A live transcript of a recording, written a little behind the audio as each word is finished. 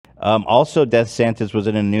Also, Death-Santis was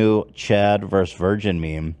in a new Chad versus Virgin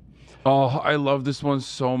meme. Oh, I love this one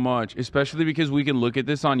so much, especially because we can look at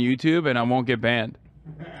this on YouTube and I won't get banned.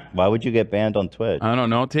 Why would you get banned on Twitch? I don't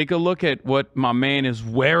know. Take a look at what my man is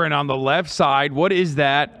wearing on the left side. What is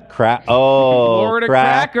that? Florida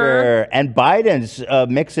Cracker. And Biden's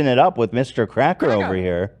mixing it up with Mr. Cracker over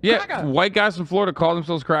here. Yeah, Cracker. white guys from Florida call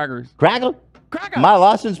themselves crackers. Cracker? Cracker. My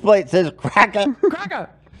license plate says Cracker. Cracker.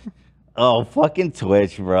 Oh, fucking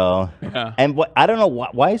Twitch, bro. Yeah. And what I don't know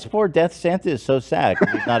why is poor Death-Santis so sad? 'Cause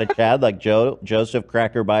he's not a Chad like Joseph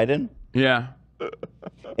Cracker Biden. Yeah.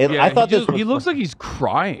 I thought he looks like he's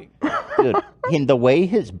crying. Dude, in the way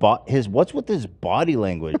his what's with his body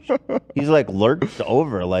language? He's like lurched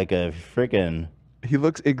over like a freaking. He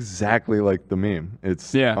looks exactly like the meme.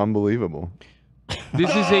 It's unbelievable. This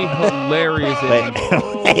is a hilarious.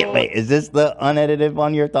 Wait, is this the unedited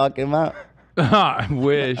one you're talking about? I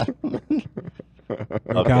wish.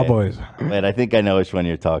 Okay. Cowboys. Wait, I think I know which one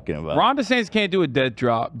you're talking about. Ron DeSantis can't do a death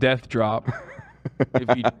drop.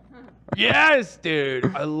 If he, yes,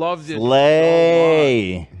 dude. I love this.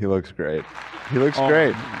 Slay. He looks great. He looks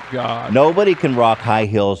great. God. Nobody can rock high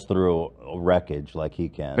heels through wreckage like he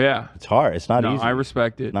can. Yeah. It's hard. It's not easy. I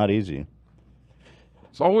respect it. Not easy.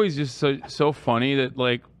 It's always just so funny that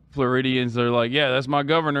like Floridians are like, yeah, that's my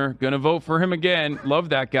governor. Gonna vote for him again. Love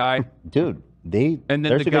that guy. Dude, and then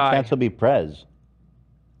there's the a good guy, chance he'll be prez.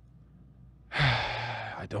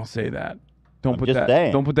 I don't say that. Don't put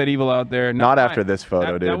that evil out there. Not after this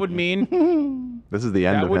photo, dude. That would mean this is the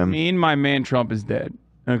end of him. That would mean my man Trump is dead.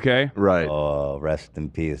 Okay? Right. Oh, rest in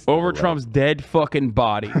peace. Over Trump's dead fucking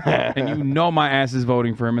body. And you know my ass is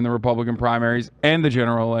voting for him in the Republican primaries and the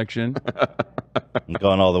general election. I'm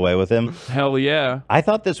going all the way with him. Hell yeah. I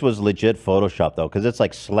thought this was legit Photoshop though, because it's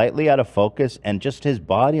like slightly out of focus and just his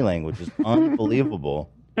body language is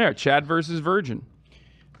unbelievable. Yeah, Chad versus Virgin.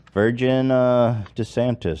 Virgin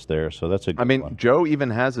DeSantis there, so that's a good one. Joe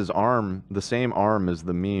even has his arm, the same arm as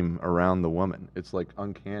the meme around the woman. It's like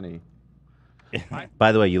uncanny.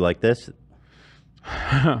 By the way, you like this?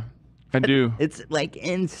 I do. It's like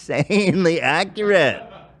insanely accurate.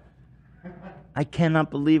 I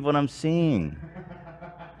cannot believe what I'm seeing.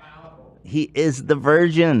 He is the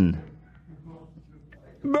Virgin.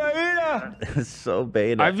 Beta. It's so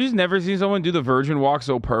beta. I've just never seen someone do the Virgin walk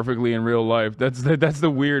so perfectly in real life. That's the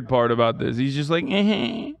weird part about this. He's just like,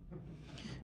 eh.